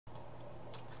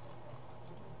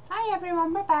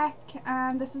everyone, we're back,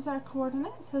 and this is our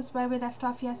coordinates as where we left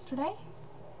off yesterday.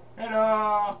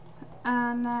 Hello!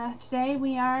 And today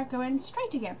we are going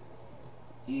straight again.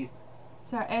 Yes.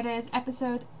 So it is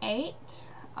episode 8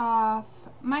 of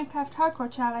Minecraft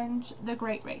Hardcore Challenge, The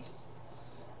Great Race.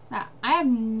 Now, I have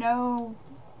no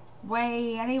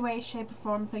way, any way, shape or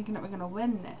form thinking that we're going to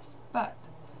win this, but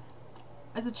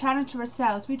as a challenge to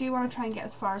ourselves, we do want to try and get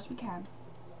as far as we can.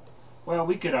 Well,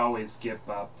 we could always skip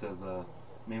up to the...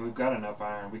 I mean, we've got enough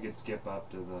iron. We could skip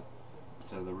up to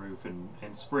the roof and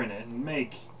sprint it and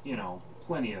make, you know,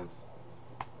 plenty of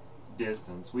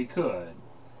distance. We could.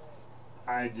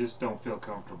 I just don't feel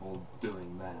comfortable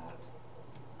doing that.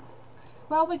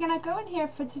 Well, we're going to go in here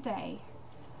for today,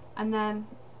 and then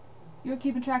you're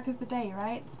keeping track of the day,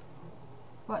 right?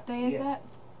 What day is it?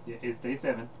 Yeah, it's day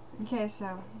 7. Okay,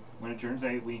 so... When it turns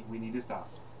 8, we need to stop.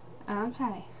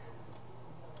 Okay.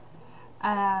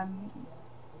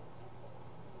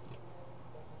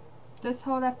 This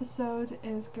whole episode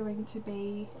is going to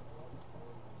be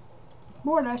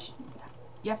more or less,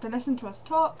 you have to listen to us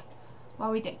talk while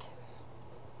we dig.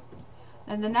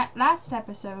 And the last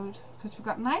episode, because we've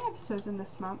got 9 episodes in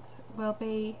this month, will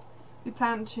be, we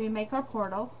plan to make our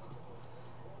portal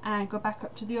and go back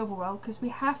up to the overworld, because we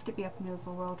have to be up in the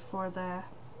overworld for the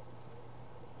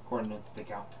coordinates to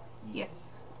count.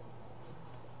 Yes.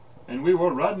 And we will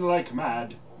run like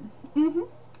mad. Mm-hmm.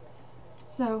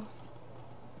 So,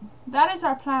 that is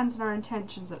our plans and our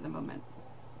intentions at the moment.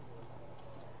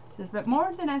 But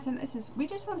more than anything, we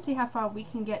just want to see how far we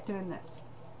can get doing this.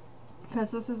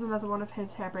 Because this is another one of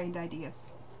his harebrained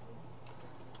ideas.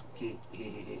 Hey,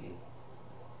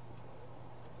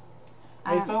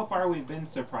 so far we've been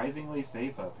surprisingly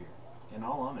safe up here, in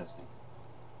all honesty.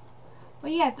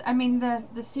 Well, yeah, I mean,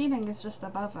 the ceiling is just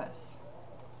above us.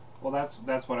 Well,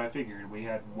 that's what I figured. We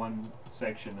had one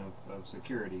section of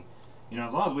security. You know,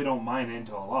 as long as we don't mine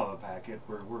into a lava packet,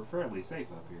 we're fairly safe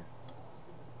up here.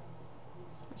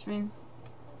 Which means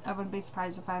I wouldn't be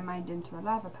surprised if I mined into a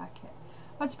lava packet.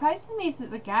 What surprises me is that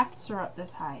the ghasts are up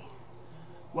this high.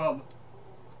 Well,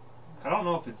 I don't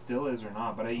know if it still is or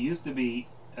not, but it used to be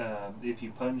if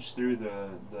you punch through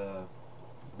the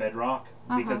bedrock,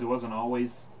 because it wasn't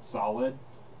always solid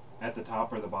at the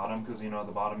top or the bottom, because, you know,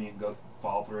 the bottom you can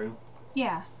fall through.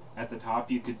 Yeah. At the top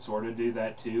you could sort of do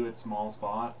that too at small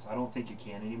spots. I don't think you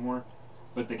can anymore,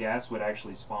 but the gas would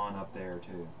actually spawn up there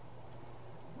too.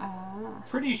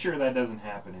 Pretty sure that doesn't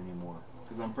happen anymore,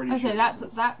 because I'm pretty sure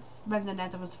that's when the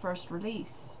Nether was first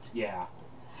released. Yeah.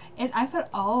 I felt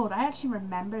old. I actually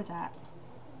remember that.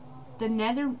 The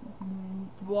Nether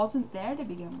wasn't there to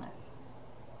begin with.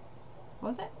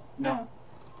 Was it? No.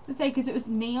 I say, because it was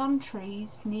neon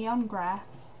trees, neon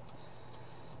grass,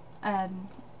 and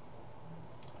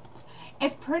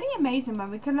it's pretty amazing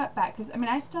when we can look back, because I mean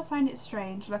I still find it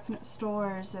strange looking at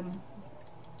stores and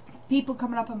people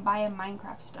coming up and buying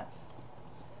Minecraft stuff.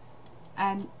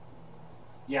 And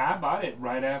yeah, I bought it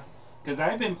right after, because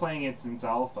I've been playing it since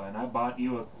alpha, and I bought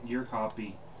you your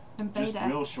copy in beta. Just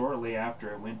real shortly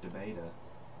after it went to beta.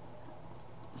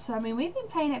 So I mean we've been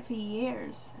playing it for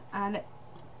years, and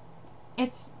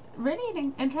it's really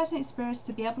an interesting experience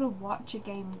to be able to watch a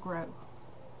game grow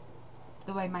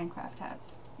the way Minecraft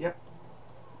has. Yep.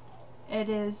 It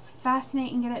is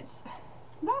fascinating, and it's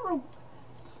not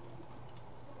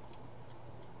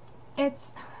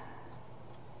it's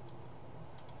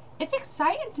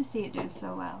exciting to see it do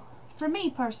so well. For me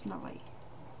personally.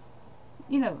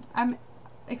 You know, I'm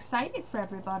excited for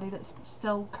everybody that's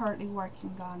still currently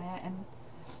working on it, and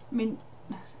I mean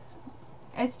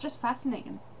it's just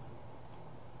fascinating.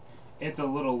 It's a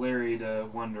little leery to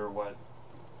wonder what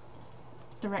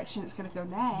direction it's going to go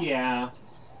next. Yeah,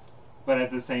 but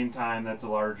at the same time, that's a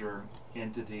larger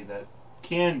entity that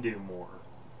can do more.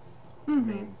 I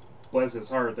mean, bless his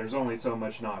heart, there's only so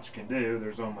much Notch can do.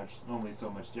 There's only so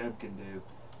much Jeb can do,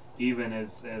 even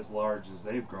as large as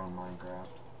they've grown Minecraft.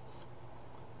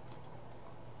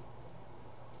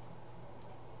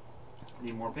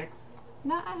 Need more picks?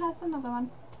 No, I have another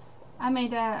one. I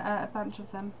made a bunch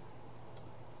of them.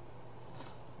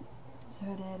 So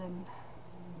I did,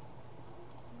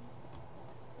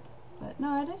 but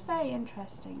no, it is very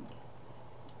interesting.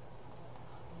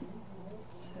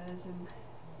 It says, and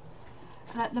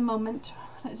at the moment,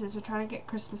 it says we're trying to get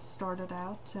Christmas sorted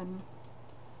out, and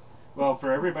well,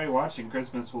 for everybody watching,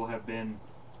 Christmas will have been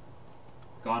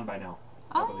gone by now.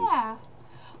 Oh yeah,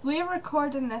 we are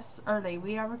recording this early.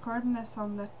 We are recording this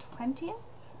on the 20th.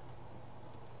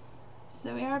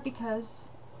 So we are, because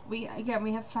we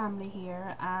have family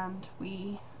here, and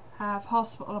we have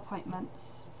hospital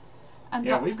appointments and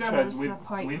yeah, doctor's we've got a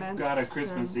appointments.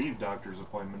 Christmas Eve doctor's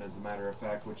appointment, as a matter of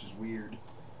fact, which is weird.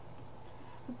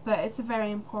 But it's a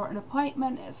very important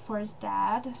appointment. It's for his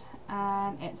dad,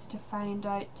 and it's to find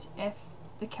out if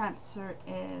the cancer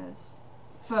is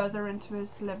further into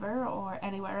his liver or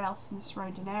anywhere else in the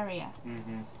surrounding area.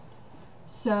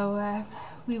 So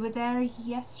we were there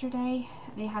yesterday,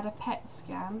 and he had a PET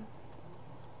scan.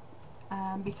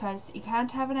 Because he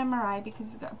can't have an MRI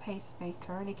because he's got a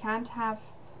pacemaker, and he can't have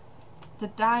the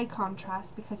dye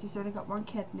contrast because he's only got one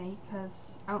kidney.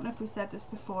 Because I don't know if we said this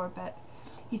before, but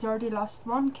he's already lost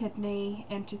one kidney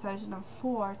in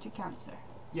 2004 to cancer.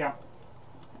 Yeah.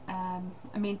 I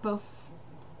mean, both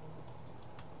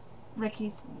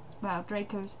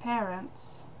Draco's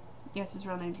parents, yes, his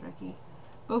real name's Ricky,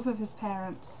 both of his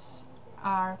parents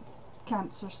are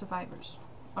cancer survivors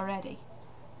already.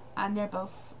 And they're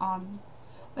both on...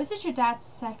 This is your dad's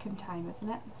second time, isn't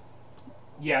it?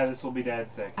 Yeah, this will be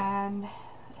Dad's second. And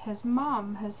his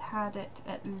mom has had it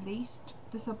at least...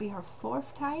 This will be her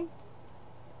fourth time?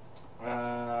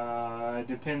 It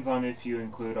depends on if you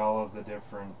include all of the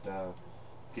different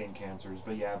skin cancers,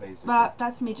 but yeah, basically. Well,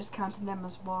 that's me just counting them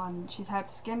as one. She's had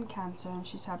skin cancer and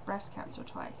she's had breast cancer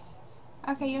twice.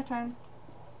 Okay, your turn.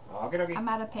 Okay. I'm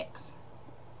out of picks.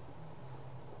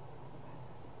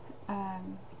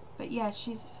 But yeah,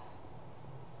 she's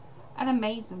an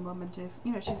amazing woman to,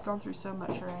 you know, she's gone through so much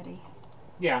already.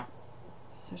 Yeah.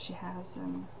 So she has,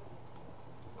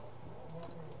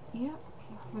 yeah,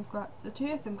 we've got the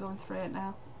two of them going through it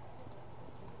now.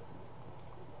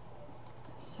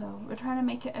 So we're trying to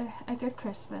make it a good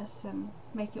Christmas and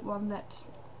make it one that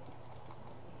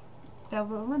they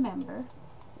will remember.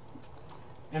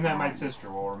 And that my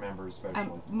sister will remember especially.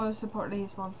 And most importantly,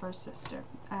 he's one for his sister.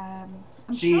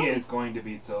 She is going to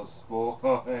be so spoiled.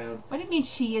 What do you mean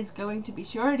she is going to be?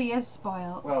 She already is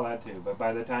spoiled. Well, that too. But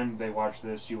by the time they watch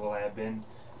this, she will have been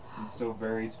so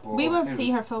very spoiled. We won't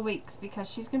see her for weeks because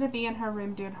she's going to be in her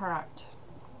room doing her art.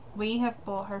 We have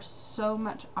bought her so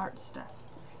much art stuff.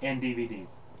 And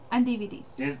DVDs. And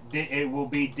DVDs. It will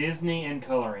be Disney and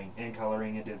coloring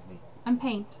at Disney. And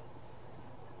paint.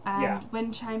 And yeah.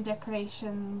 wind chime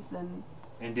decorations and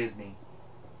Disney.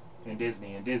 And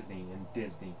Disney and Disney and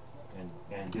Disney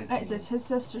and Disney. It's his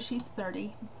sister, she's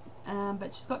 30.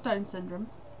 But she's got Down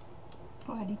syndrome.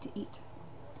 Oh, I need to eat.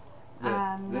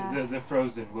 The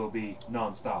Frozen will be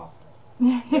non-stop.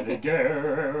 Let it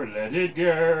go, let it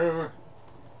go.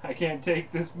 I can't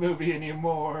take this movie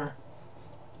anymore.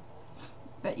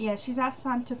 But yeah, she's asked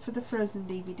Santa for the Frozen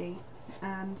DVD,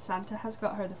 and Santa has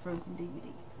got her the Frozen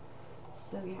DVD.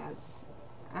 So yes,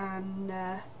 and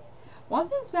one of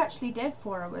the things we actually did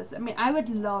for her was,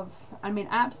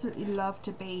 absolutely love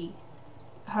to be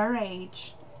her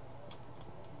age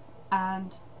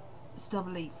and still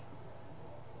believe.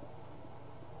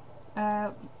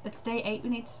 It's day 8, we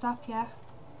need to stop, yeah?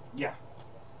 Yeah.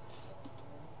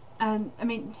 And,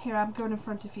 here, I'm going in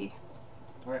front of you.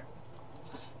 Alright.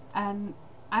 And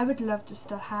I would love to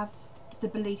still have the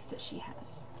belief that she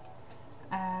has.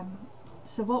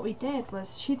 So what we did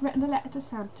was, she'd written a letter to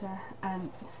Santa,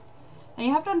 and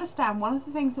you have to understand, one of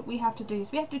the things that we have to do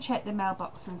is we have to check the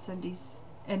mailbox when Cindy's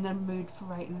in the mood for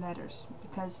writing letters,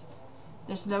 because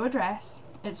there's no address.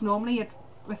 It's normally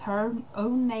with her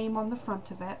own name on the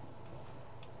front of it,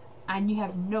 and you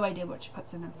have no idea what she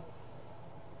puts in them.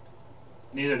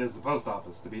 Neither does the post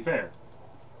office, to be fair.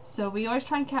 So we always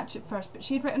try and catch it first, but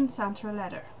she'd written Santa a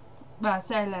letter. Well, I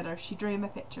say a letter, she drew him a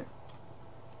picture.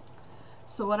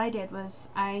 So what I did was,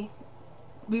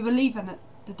 we were leaving it,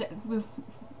 we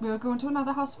were going to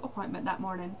another hospital appointment that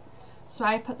morning. So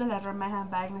I put the letter in my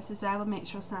handbag and I said, I will make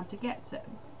sure Santa gets it.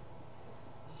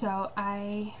 So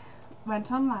I went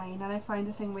online and I found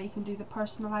a thing where you can do the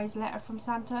personalised letter from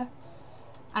Santa.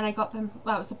 And I got them,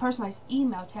 well, it was a personalised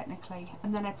email technically,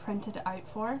 and then I printed it out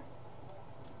for her.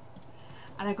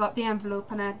 And I got the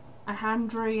envelope and I hand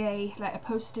drew a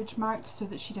postage mark so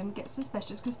that she didn't get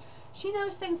suspicious, because she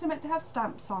knows things are meant to have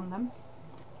stamps on them.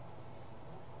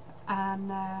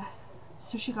 And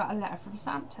so she got a letter from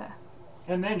Santa.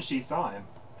 And then she saw him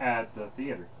at the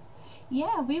theater.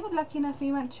 Yeah, we were lucky enough,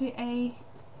 we went to a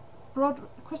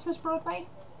Christmas Broadway.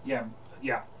 Yeah.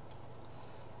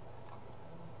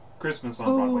 Christmas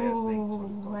on Broadway, I think is what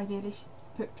it's called. I nearly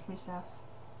pooped myself.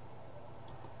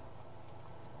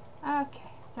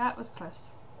 Okay, that was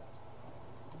close.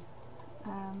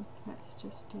 Let's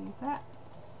just do that.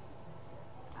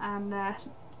 And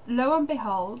lo and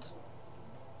behold,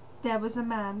 there was a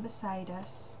man beside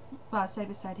us. Well, I say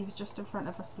beside, he was just in front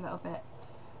of us a little bit.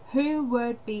 Who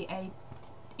would be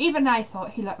even I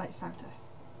thought he looked like Santa.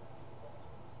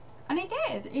 And he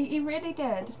did. He really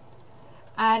did.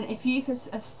 And if you could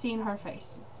have seen her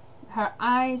face, her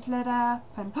eyes lit up,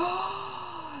 and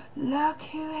look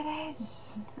who it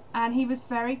is. And he was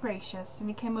very gracious, and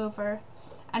he came over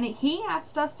and he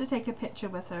asked us to take a picture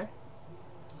with her.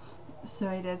 So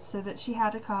he did, so that she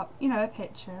had a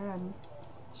picture, and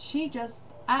she just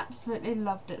absolutely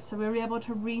loved it. So we were able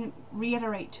to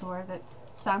reiterate to her that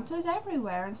Santa's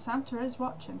everywhere and Santa is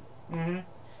watching.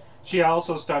 She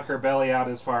also stuck her belly out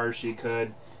as far as she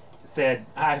could, said,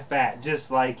 "I'm fat, just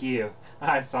like you.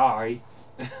 I'm sorry."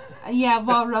 Yeah,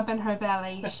 while rubbing her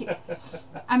belly.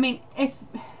 I mean, if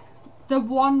the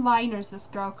one-liners this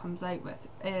girl comes out with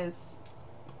is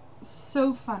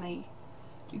so funny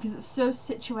because it's so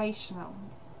situational.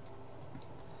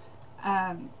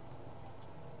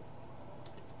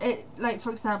 Like,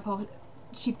 for example,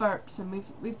 she burps, and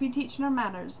we've been teaching her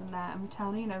manners and that, and we're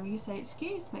telling her, you say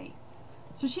excuse me.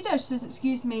 So she does. She says,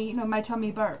 excuse me, my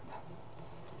tummy burp.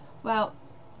 Well,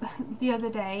 the other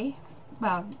day,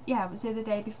 it was the other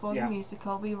day before the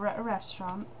musical, we were at a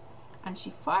restaurant and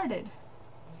she farted.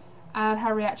 And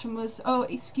her reaction was, oh,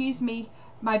 excuse me,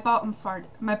 my bottom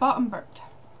burped.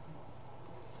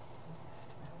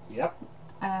 Yep.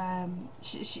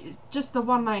 She just the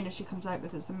one-liner she comes out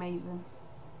with is amazing.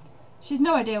 She's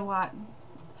no idea what.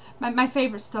 My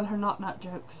favourite's still her knock-knock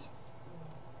jokes.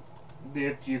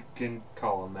 If you can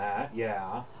call them that,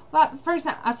 yeah. Well, for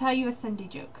example, I'll tell you a Cindy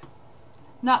joke.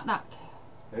 Knock knock.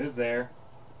 Who's there?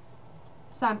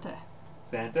 Santa.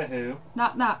 Santa who?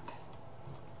 Knock knock.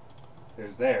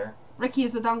 Who's there? Ricky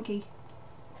is a donkey.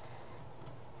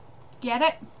 Get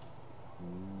it?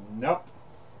 Nope.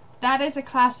 That is a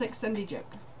classic Cindy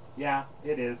joke. Yeah,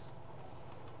 it is.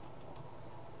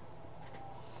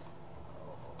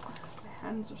 My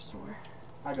hands are sore.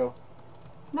 I go.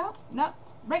 No,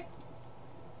 Rick.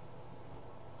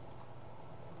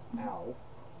 Ow.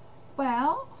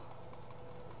 Well,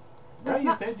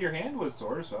 you said your hand was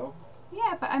sore, so.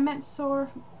 Yeah, but I meant sore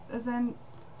as in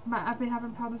I've been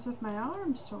having problems with my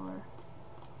arm sore.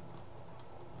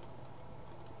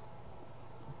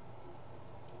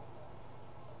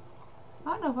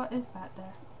 I don't know what is back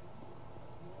there.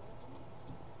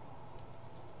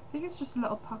 I think it's just a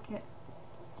little pocket.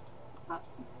 Oh.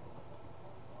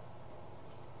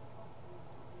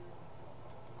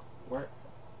 Where?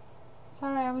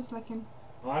 Sorry, I was looking.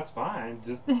 Well, that's fine.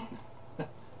 Just.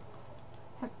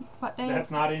 What day?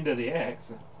 That's not into the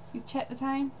X. You checked the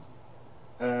time?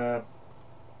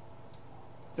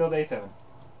 Still day 7.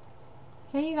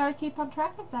 Okay, you gotta keep on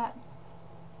track of that.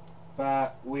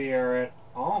 But we are at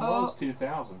almost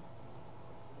 2,000.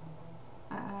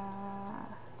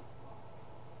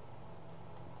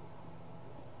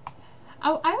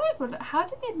 I would wonder, how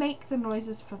did they make the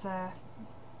noises for the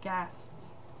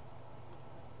guests?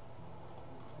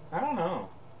 I don't know.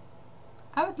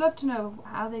 I would love to know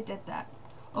how they did that,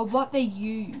 or what they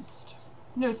used.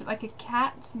 You know, is it like a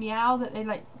cat's meow that they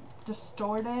like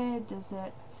distorted? Is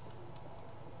it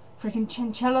freaking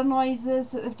chinchilla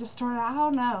noises that they've distorted? I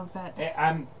don't know, but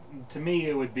to me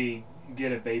it would be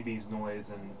get a baby's noise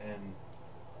and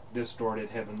distort it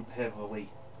heavily.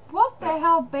 What the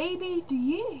hell, baby, do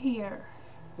you hear?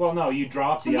 Well, no, you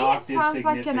drop the octave significantly. To me, it sounds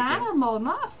significant. like an animal,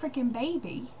 not a freaking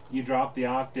baby. You drop the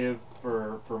octave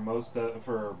for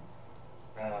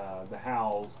the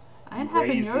howls. I ain't you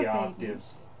having raise your the octaves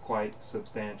babies. quite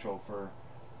substantial for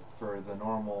the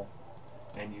normal,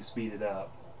 and you speed it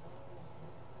up.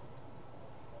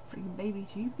 Freaking babies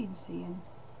you've been seeing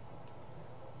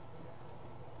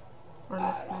or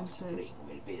Our listening to. offspring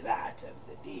will be that of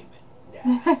the demon.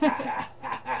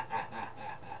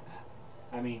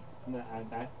 I mean, I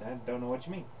don't know what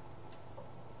you mean.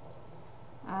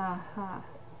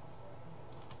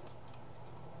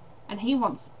 And he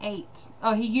wants 8.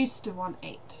 Oh, he used to want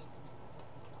 8.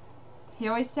 He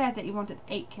always said that he wanted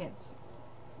 8 kids.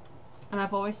 And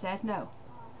I've always said no.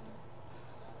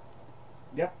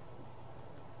 Yep.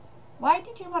 Why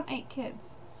did you want 8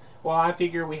 kids? Well, I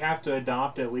figure we have to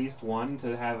adopt at least one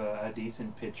to have a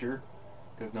decent pitcher.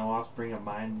 Because no offspring of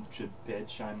mine should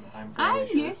pitch, I'm fairly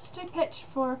sure. I used to pitch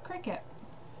for cricket.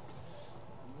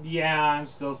 Yeah, I'm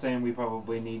still saying we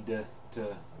probably need to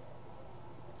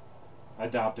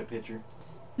adopt a pitcher.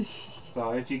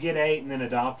 So if you get 8 and then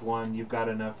adopt one, you've got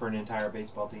enough for an entire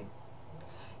baseball team.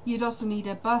 You'd also need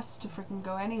a bus to freaking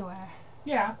go anywhere.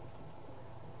 Yeah.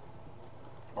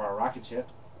 Or a rocket ship.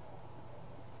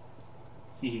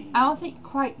 I don't think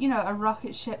quite, a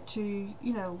rocket ship to,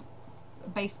 a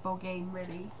baseball game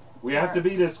really. We have to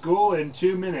be to school in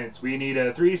 2 minutes. We need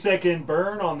a 3-second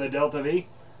burn on the Delta V.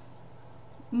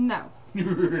 No.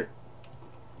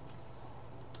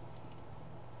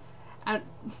 And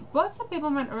what some people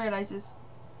might realize is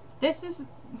this is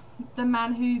the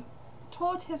man who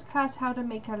taught his class how to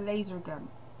make a laser gun.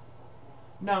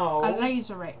 No. A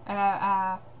laser ray.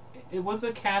 It was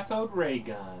a cathode ray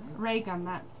gun. Ray gun,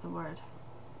 that's the word.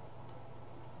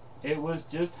 It was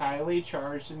just highly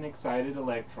charged and excited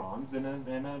electrons in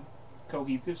a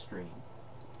cohesive stream.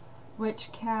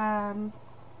 Which can...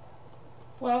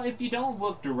 Well, if you don't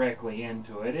look directly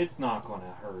into it, it's not going to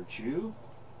hurt you.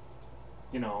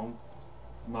 You know,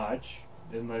 much.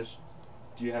 Unless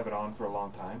you have it on for a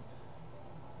long time.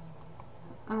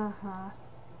 Uh-huh.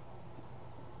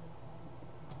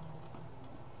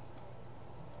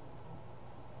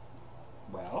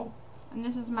 Well... And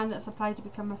this is a man that's applied to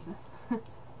become a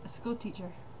school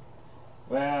teacher.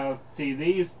 Well, see,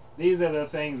 these are the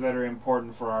things that are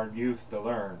important for our youth to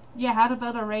learn. Yeah, how to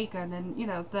build a ray gun and, you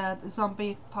know, the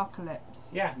zombie apocalypse.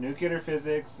 Yeah, nuclear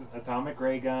physics, atomic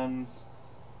ray guns,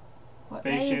 What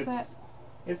day is spaceships. it?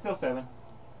 It's still 7.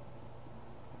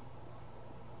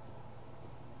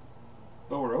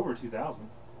 But we're over 2,000.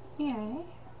 Yay.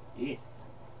 Yes.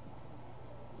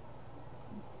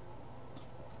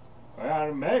 We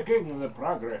are making the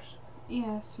progress.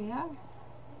 Yes, we are.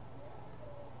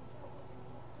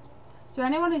 So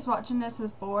anyone who's watching this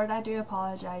is bored, I do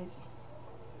apologise.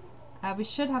 We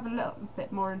should have a little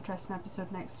bit more interesting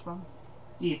episode next one.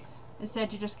 Yes.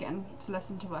 Instead you're just getting to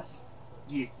listen to us.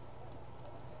 Yes.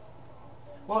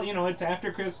 Well, you know, it's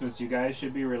after Christmas. You guys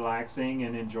should be relaxing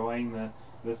and enjoying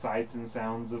the sights and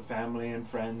sounds of family and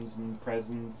friends and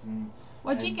presents and...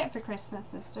 What'd you get for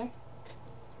Christmas, mister?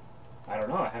 I don't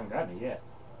know. I haven't gotten it yet.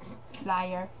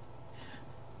 Liar.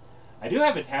 I do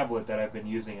have a tablet that I've been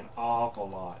using an awful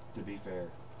lot, to be fair.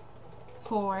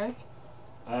 For?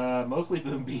 Mostly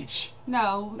Boom Beach.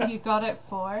 No, you got it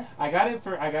for? I got it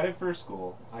for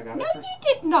school. No, you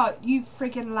did not, you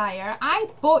friggin' liar. I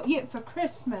bought you it for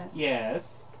Christmas.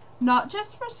 Yes. Not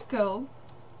just for school.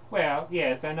 Well,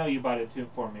 yes, I know you bought it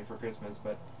for me for Christmas,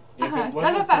 but if it And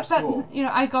wasn't the for fact that, school... you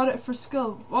know, I got it for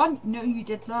school. One, no you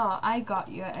did not. I got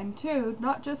you it. And two,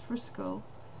 not just for school.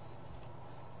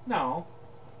 No.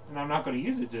 And I'm not going to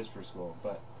use it just for school,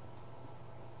 but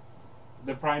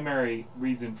the primary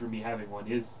reason for me having one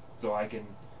is so I can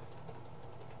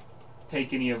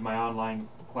take any of my online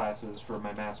classes for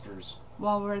my master's.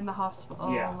 While we're in the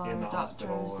hospital, Yeah, or in the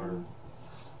hospital doctors or...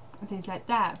 and things like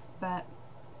that. But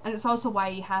and it's also why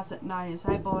he has it now. Is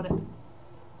I bought it,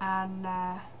 and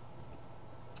I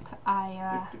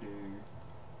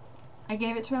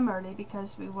gave it to him early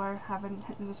because we were having.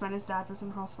 It was when his dad was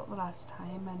in hospital the last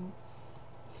time, and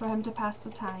for him to pass the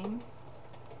time.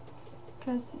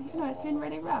 Because you know it's been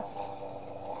really rough.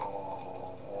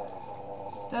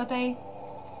 Still day.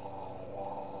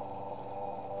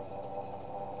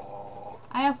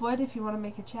 I have wood if you want to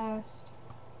make a chest.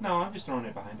 No, I'm just throwing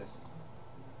it behind us.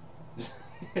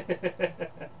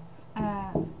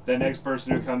 The next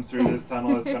person who comes through this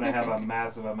tunnel is going to have a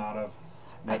massive amount of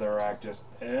netherrack just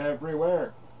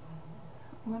everywhere.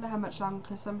 I wonder how much longer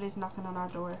because somebody's knocking on our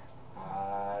door.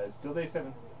 It's still day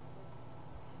 7.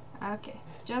 Okay,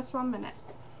 just 1 minute.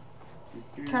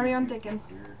 Carry on digging.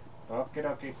 Okay,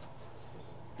 okay.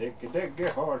 Diggy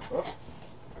hard. Oh.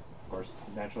 Of course,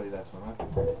 naturally that's my mouth.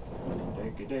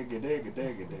 Diggy.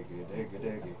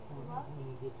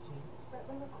 But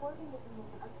when recording at the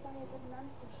moment, I'm sorry I didn't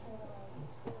answer straight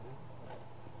away.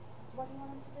 What do you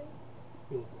want him to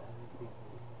do? Okay,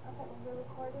 well, we're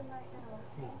recording right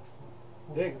now.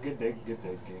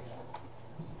 Diggy.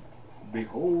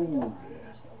 Behold,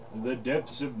 the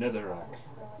depths of netherrack.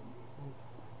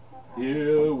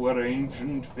 Here where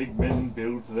ancient pigmen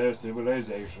built their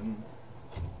civilization.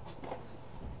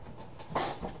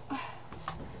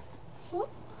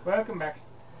 Welcome back.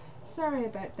 Sorry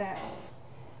about that.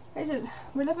 Listen,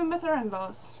 we're living with our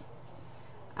in-laws.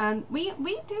 And we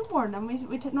do warn them.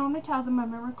 We normally tell them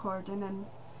when we're recording and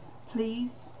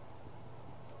please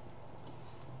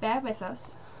bear with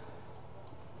us.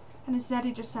 And instead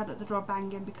he just sat at the door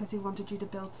banging because he wanted you to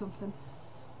build something.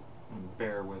 And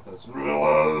bear with us.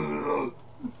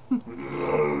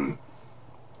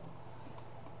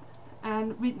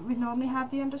 And we normally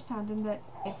have the understanding that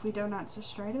if we don't answer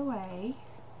straight away,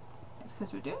 it's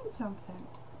because we're doing something.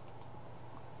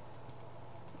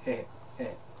 Hey,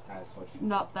 that's what you...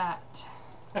 Not that.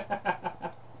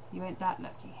 You ain't that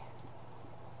lucky.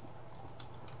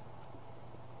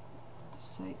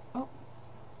 So, oh.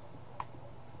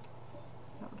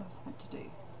 That's what I was meant to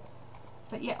do.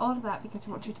 But yeah, all of that because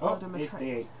I want you to build him a it's tree.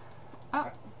 day 8.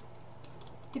 Oh,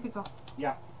 typical.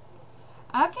 Yeah.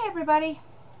 Okay, everybody.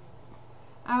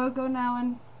 I will go now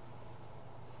and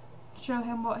show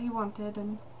him what he wanted,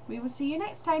 and we will see you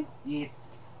next time. Yes.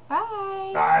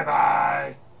 Bye.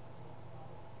 Bye-bye.